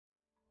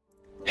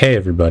Hey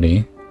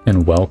everybody,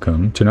 and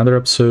welcome to another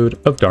episode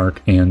of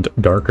Dark and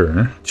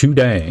Darker.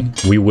 Today,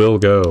 we will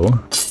go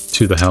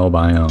to the Hell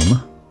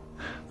biome.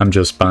 I'm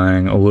just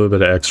buying a little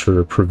bit of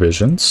extra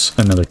provisions,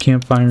 another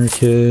campfire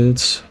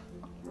kit,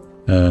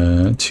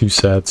 2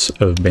 sets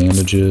of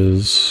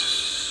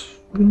bandages,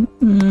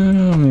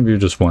 maybe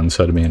just 1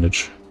 set of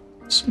bandage,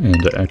 and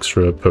an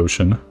extra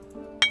potion.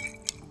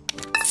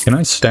 Can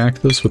I stack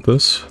this with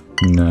this?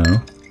 No.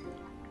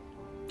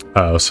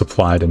 Oh,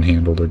 supplied and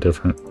handled are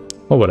different.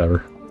 Well,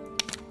 whatever.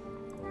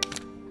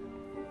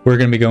 We're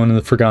going to be going to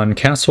the Forgotten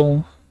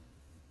Castle,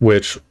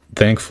 which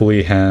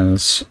thankfully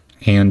has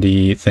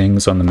handy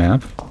things on the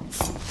map,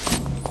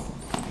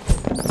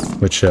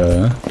 which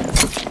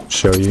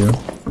show you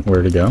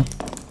where to go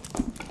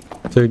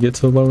to get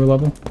to the lower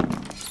level.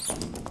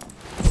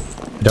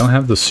 I don't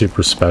have the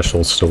super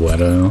special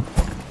stiletto,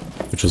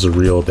 which is a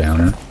real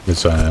downer,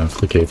 because I have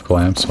the cave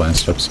collapse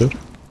last episode.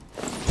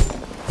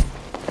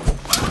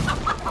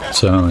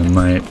 So it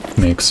might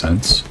make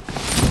sense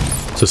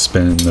to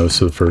spend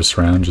most of the first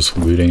round just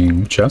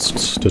looting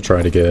chests to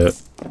try to get,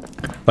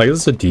 like, this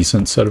is a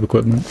decent set of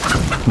equipment,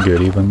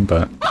 good even,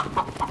 but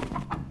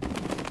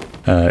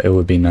it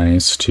would be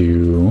nice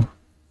to,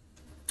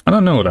 I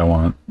don't know what I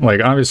want, like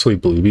obviously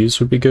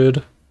bluebies would be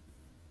good,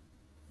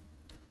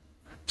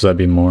 so that'd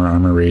be more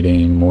armor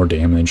rating, more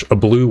damage. A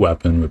blue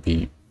weapon would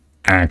be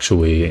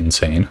actually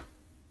insane,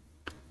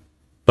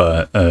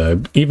 but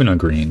even a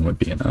green would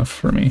be enough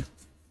for me.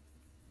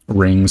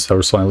 Rings that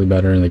were slightly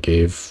better, that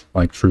gave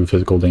like true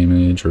physical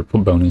damage or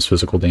bonus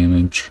physical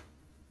damage,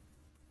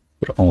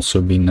 would also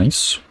be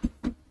nice.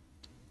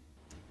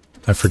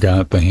 I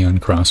forgot the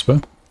hand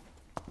crossbow.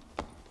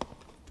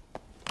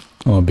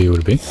 Oh, B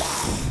would be.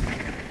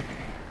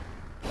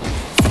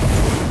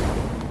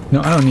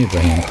 No, I don't need the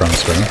hand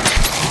crossbow.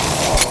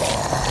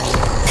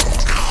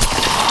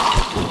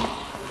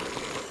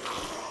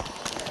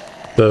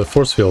 The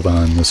force field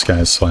on this guy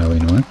is slightly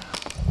annoying.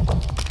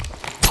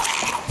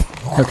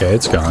 Okay,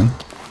 it's gone.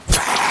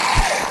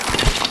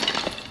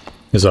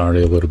 He's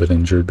already a little bit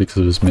injured because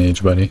of his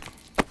mage buddy.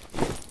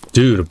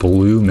 Dude,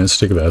 blue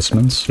mystic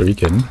vestments? Are you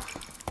kidding?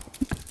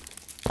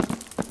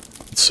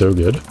 It's so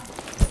good.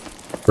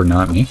 For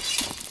not me.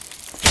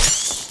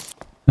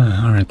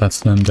 Alright, that's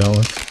them dealt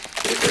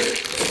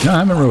with. No, I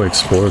haven't really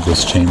explored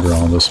this chamber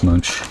all this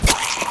much.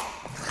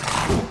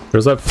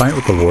 There's that fight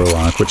with the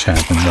warlock, which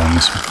happened on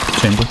this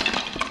chamber.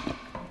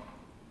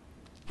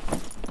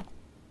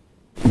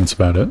 That's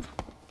about it.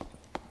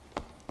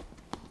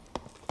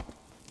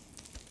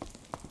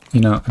 You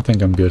know, I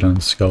think I'm good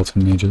on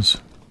skeleton mages.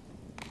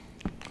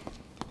 I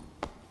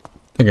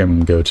think I'm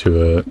gonna go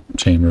to a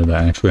chamber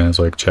that actually has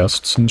like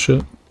chests and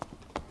shit.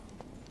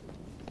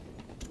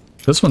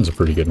 This one's a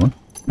pretty good one.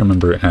 I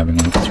remember it having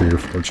like 3 or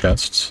 4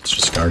 chests. It's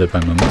just guarded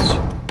by mummies.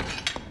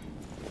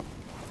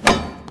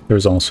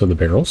 There's also the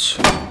barrels.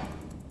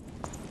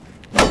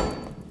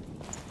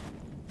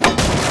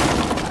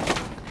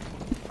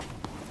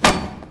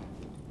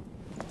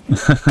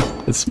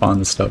 It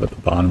spawned the stuff at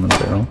the bottom of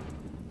the barrel.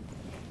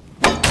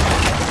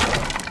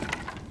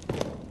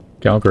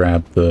 Okay, I'll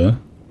grab the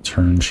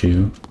turn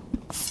shoe.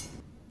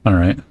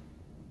 Alright.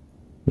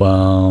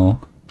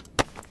 Well,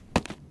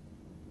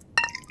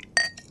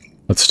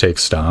 let's take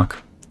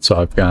stock. So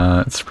I've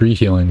got 3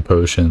 healing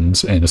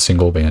potions and a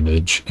single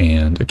bandage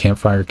and a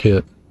campfire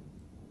kit.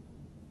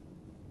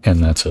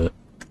 And that's it.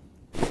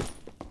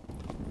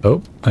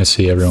 Oh, I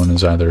see everyone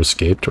has either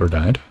escaped or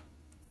died.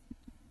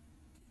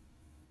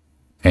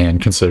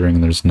 And considering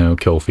there's no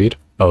kill feed.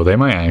 Oh, they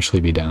might actually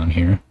be down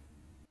here.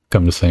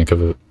 Come to think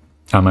of it.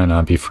 I might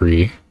not be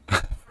free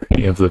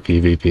of the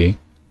PvP.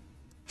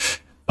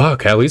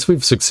 Okay, at least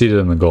we've succeeded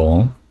in the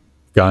goal.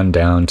 Gone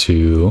down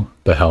to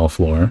the hell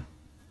floor.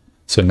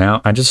 So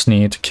now I just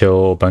need to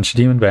kill a bunch of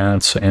demon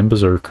bats and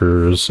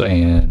berserkers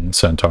and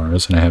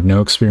centaurs, and I have no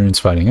experience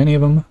fighting any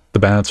of them. The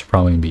bats are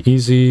probably going to be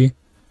easy.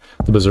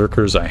 The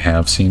berserkers I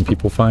have seen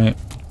people fight.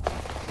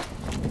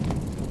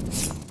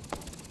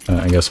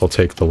 I guess I'll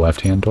take the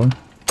left-hand door.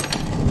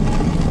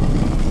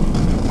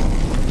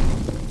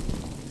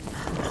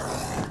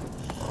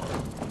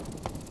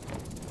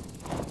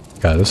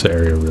 God, this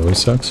area really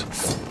sucks.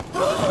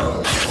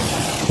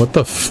 What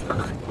the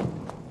fuck?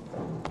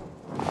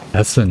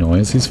 That's the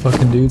noise these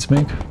fucking dudes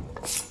make?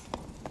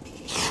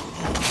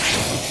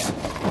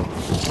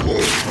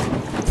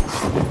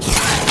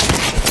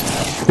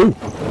 Ooh!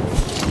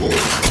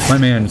 My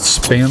man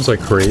spams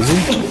like crazy?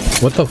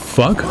 What the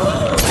fuck?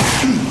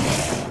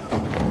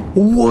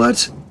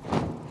 What?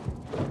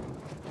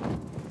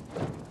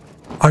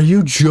 Are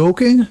you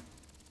joking?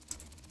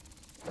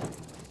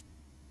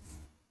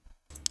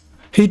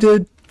 He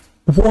did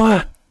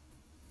what?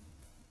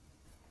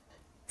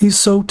 He's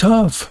so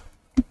tough.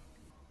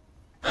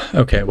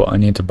 Okay, well, I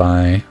need to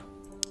buy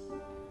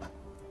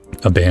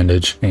a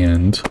bandage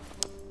and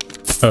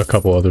a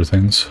couple other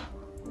things.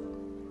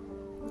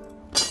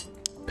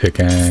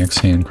 Pickaxe,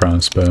 hand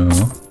crossbow,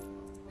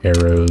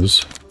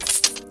 arrows.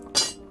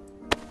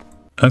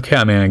 Okay,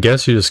 I mean, I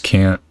guess you just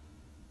can't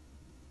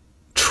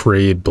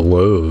trade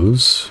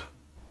blows.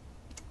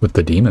 with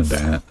the demon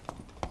bat.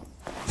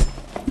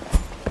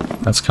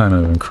 That's kind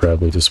of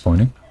incredibly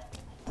disappointing.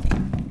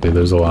 Dude,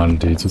 there's a lot of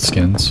dudes with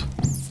skins.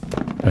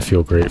 I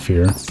feel great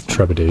fear,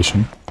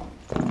 trepidation.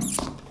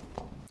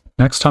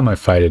 Next time I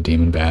fight a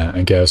demon bat,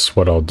 I guess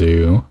what I'll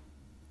do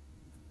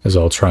is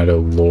I'll try to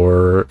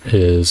lure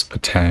his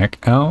attack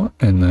out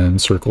and then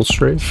circle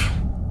strafe.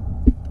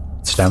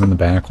 Stab him in the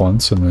back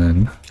once and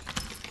then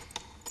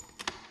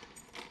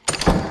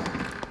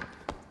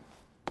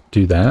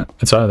do that.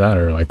 It's either that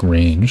or like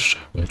ranged,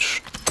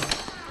 which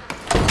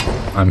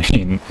I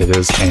mean, it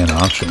is an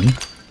option.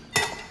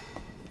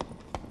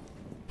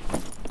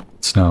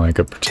 It's not like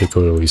a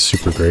particularly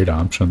super great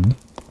option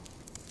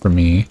for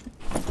me.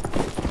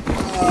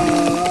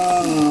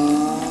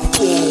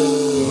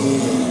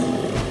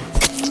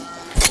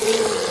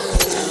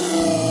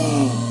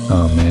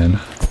 Oh man.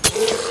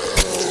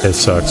 It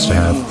sucks to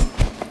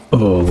have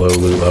low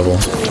loot level.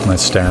 My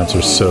stabs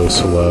are so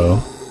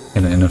slow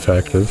and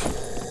ineffective.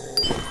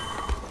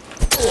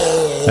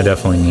 I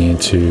definitely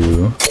need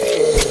to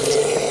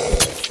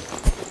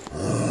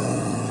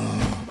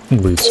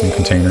loot some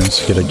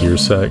containers, get a gear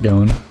set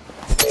going.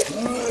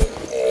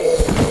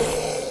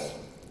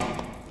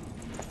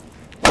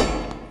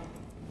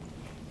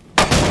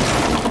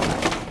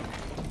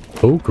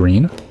 Oh,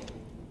 green.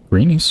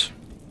 Greenies.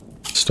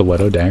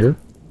 Stiletto dagger.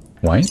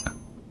 White.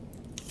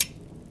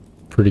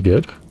 Pretty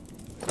good.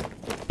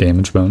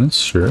 Damage bonus,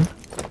 sure.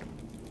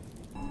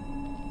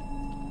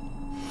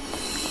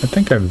 I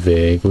think I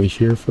vaguely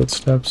hear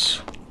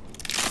footsteps.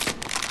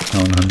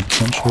 Not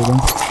 100% sure though.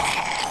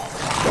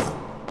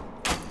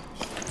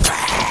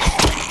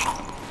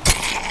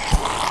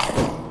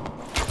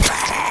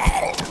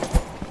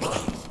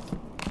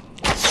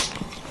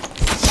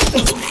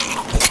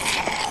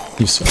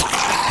 You suck.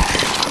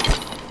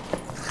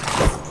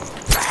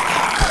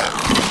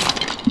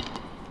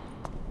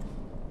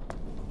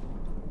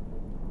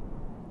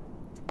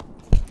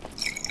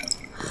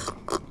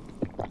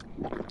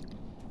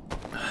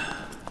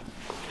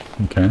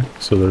 Okay,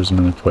 so there's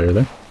another player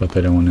there, but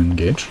they don't want to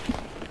engage.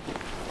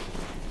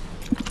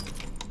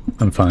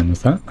 I'm fine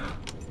with that.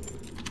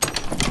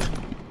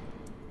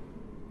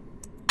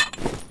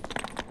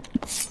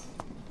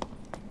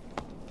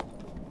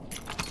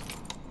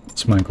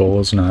 So my goal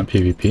is not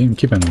PvP. I'm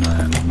keeping an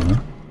eye on them though.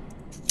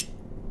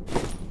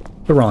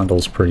 The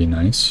Rondell's pretty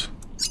nice.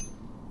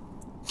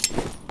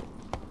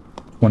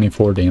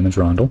 24 damage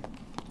Rondell.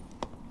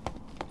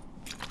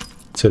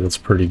 I'd say that's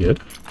pretty good.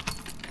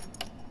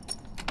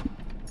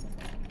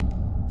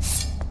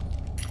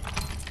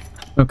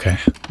 Okay,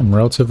 I'm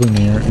relatively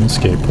near an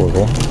escape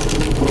portal.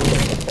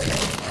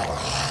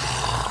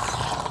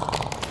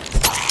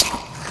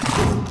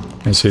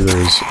 I see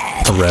there's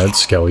a red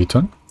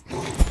skeleton.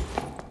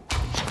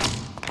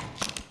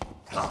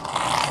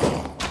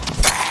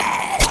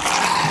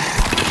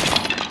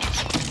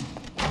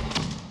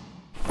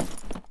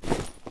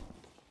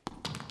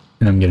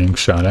 And I'm getting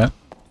shot at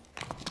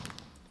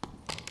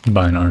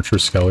by an archer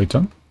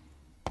skeleton,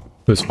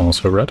 who's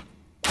also red.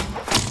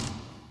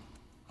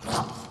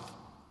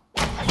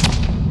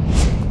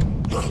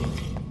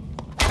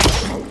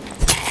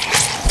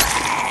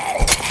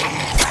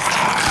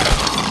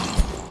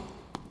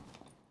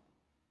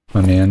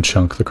 My man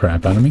chunked the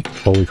crap out of me.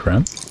 Holy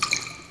crap.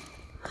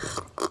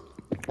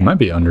 I might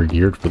be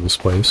under-geared for this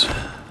place.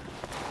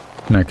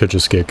 And I could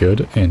just get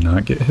good and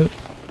not get hit.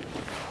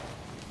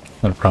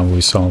 That'd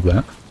probably solve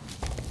that.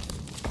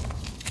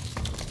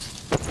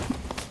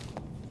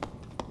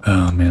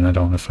 Oh man, I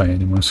don't want to fight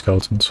any more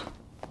skeletons.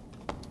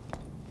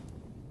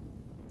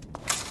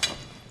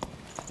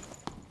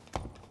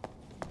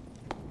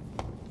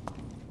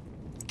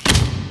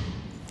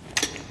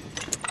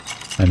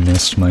 I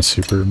missed my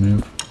super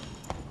move.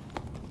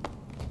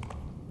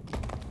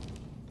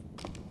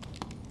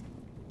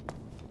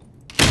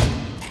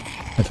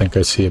 I think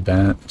I see a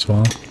bat as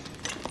well.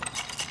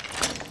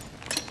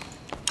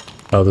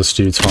 Oh, this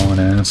dude's hauling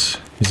ass.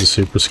 He's a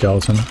super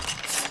skeleton.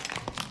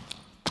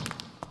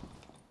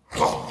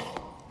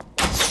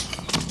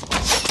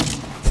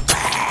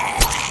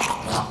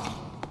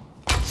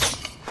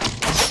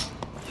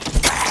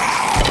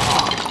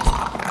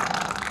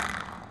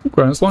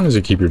 Okay, as long as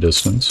you keep your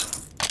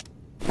distance.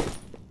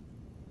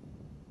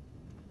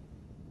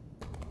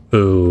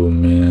 Oh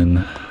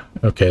man.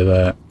 Okay,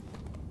 that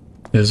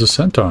is a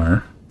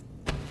centaur.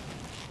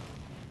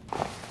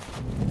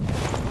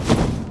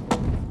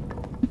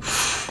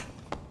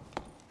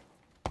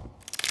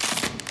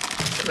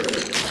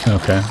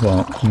 Okay,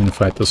 well, I'm gonna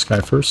fight this guy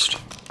first.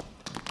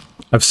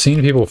 I've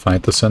seen people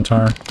fight the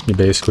centaur. You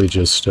basically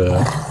just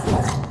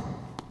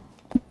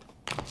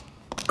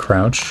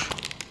crouch.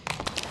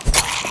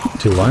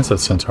 Dude, why is that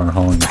centaur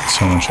hauling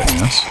so much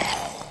ass?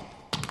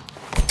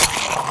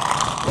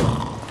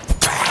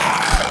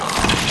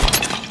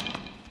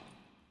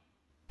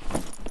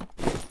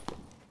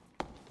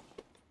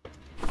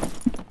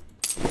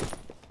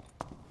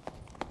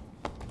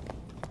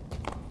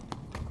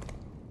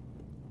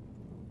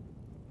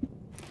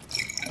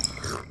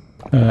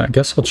 I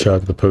guess I'll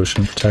chug the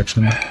potion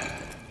protection.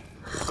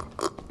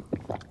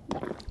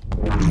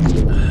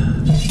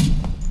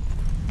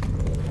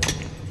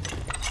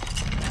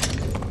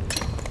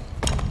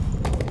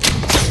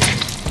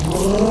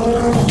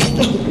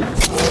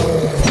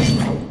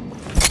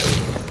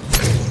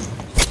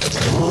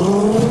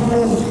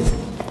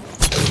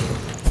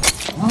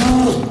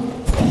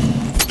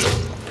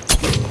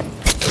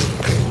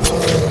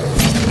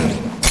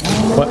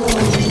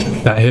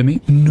 That hit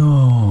me?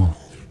 No.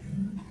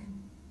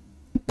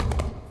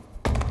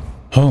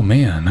 Oh,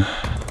 man.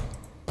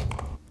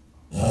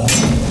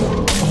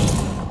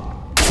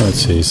 Let's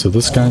see. So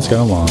this guy's got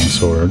a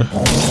longsword.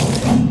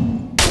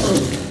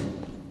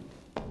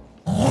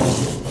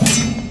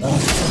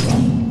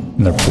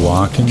 And they're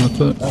blocking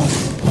with it.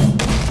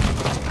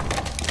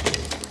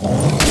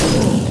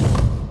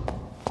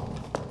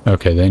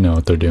 Okay, they know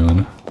what they're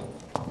doing.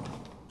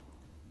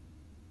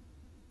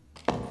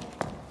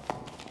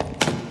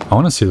 I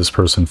want to see this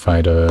person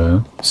fight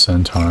a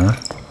centaur.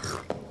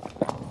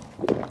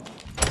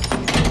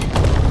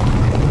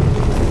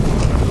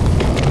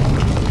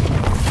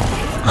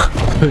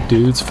 The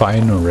dude's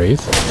fighting a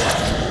wraith.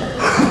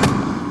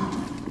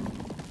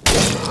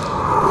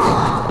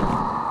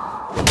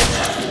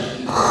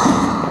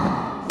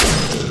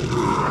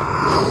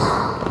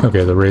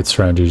 Okay, the wraith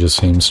strategy just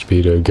seems to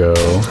be to go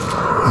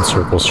and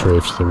circle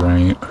strafe to the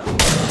right.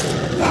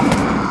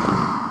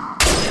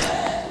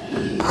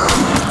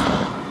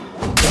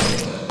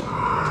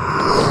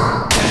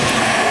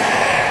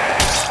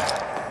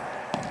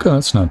 Okay,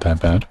 that's not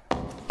that bad.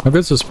 How good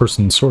is this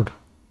person's sword?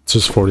 It's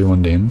just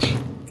 41 damage.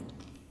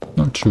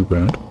 Not too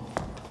bad.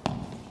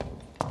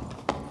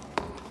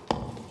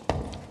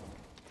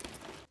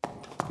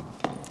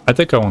 I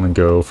think I want to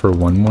go for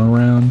one more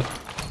round.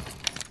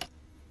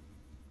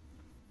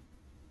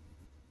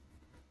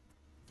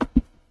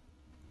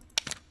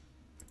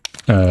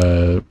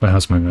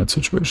 How's my med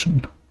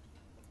situation?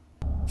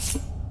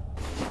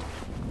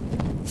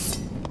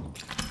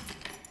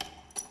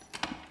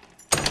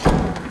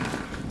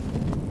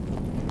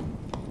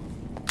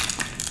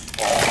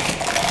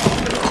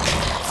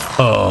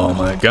 Oh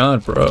my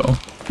god, bro.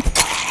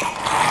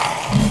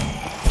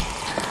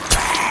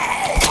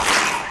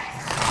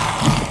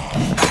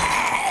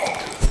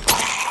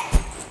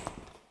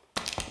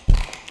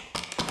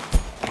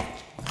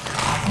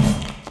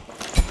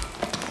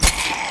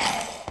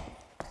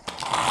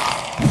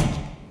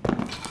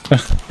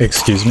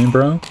 Excuse me,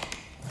 bro?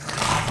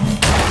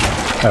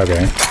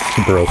 Okay,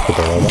 he broke the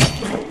barrel.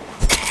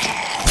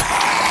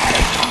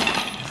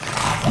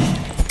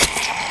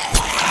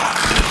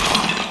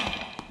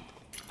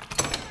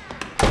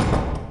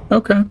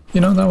 Okay, you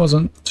know, that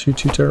wasn't too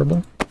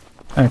terrible.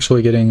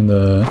 Actually getting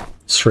the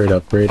straight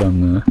upgrade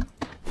on the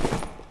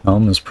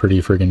helm is pretty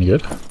friggin'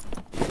 good.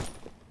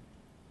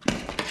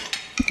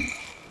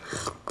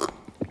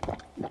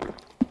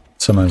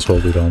 So might as well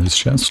loot all these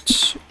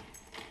chests.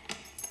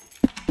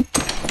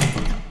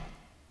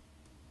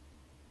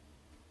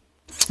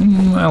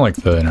 I like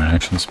the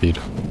interaction speed.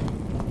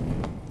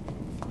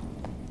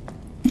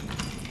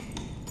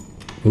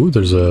 Ooh,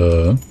 there's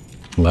a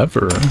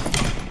lever.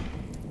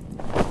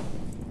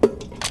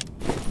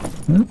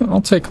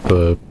 I'll take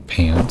the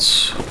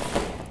pants.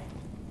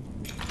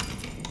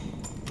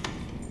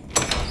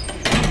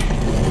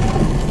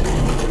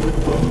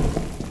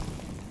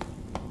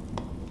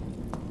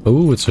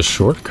 Ooh, it's a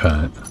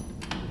shortcut.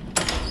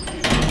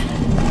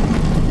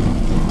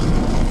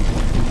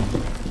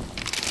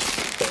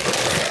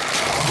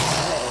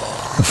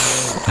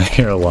 I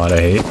hear a lot of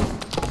hate.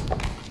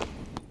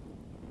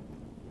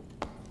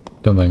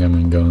 Don't think I'm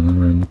gonna go in the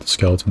room with the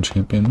skeleton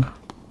champion.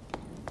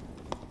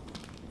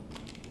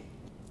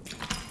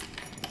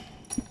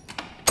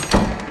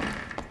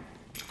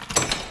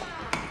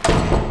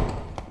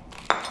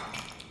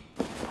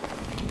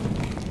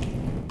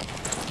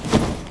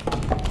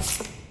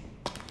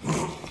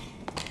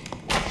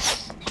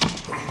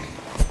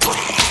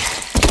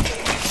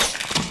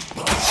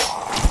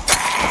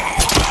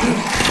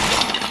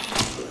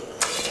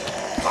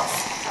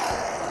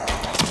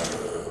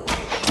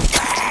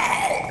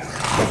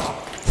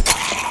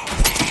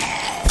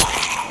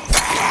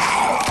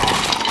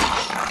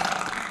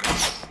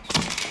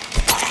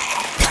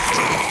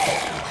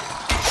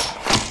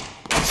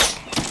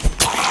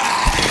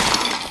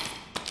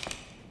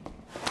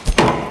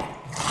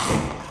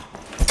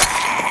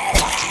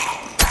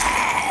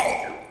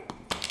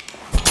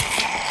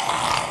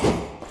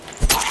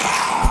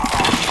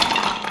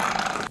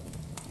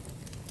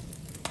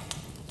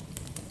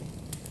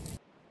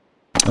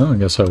 Oh, I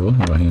guess I will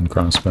have a hand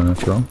crossbow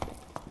after all.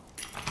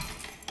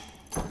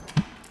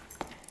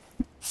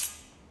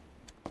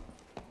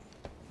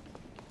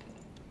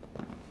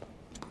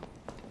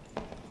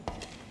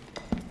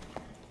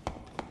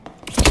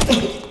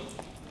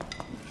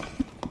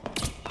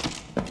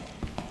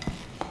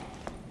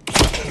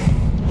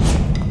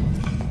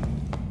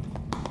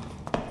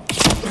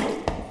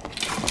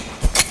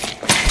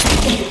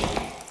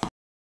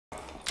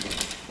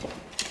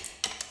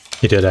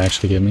 He did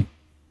actually get me.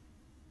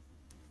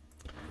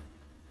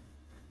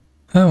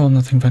 Oh, well,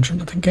 nothing ventured,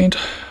 nothing gained.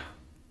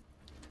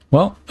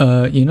 Well,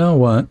 you know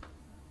what?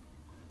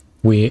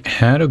 We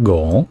had a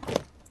goal.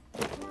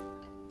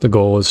 The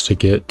goal was to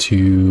get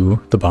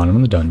to the bottom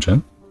of the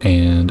dungeon,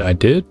 and I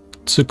did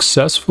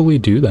successfully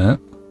do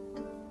that.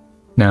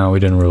 Now, we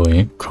didn't really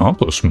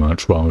accomplish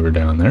much while we were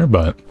down there,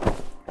 but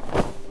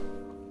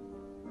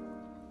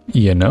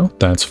you know,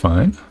 that's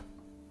fine.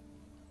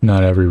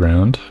 Not every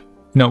round.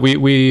 No,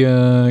 we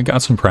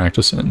got some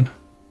practice in,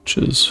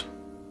 which is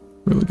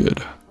really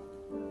good.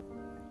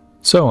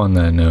 So on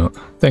that note,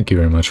 thank you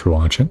very much for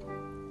watching.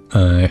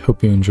 I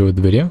hope you enjoyed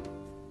the video,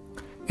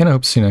 and I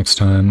hope to see you next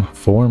time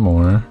for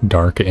more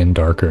Dark and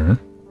Darker.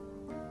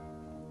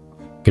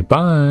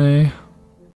 Goodbye!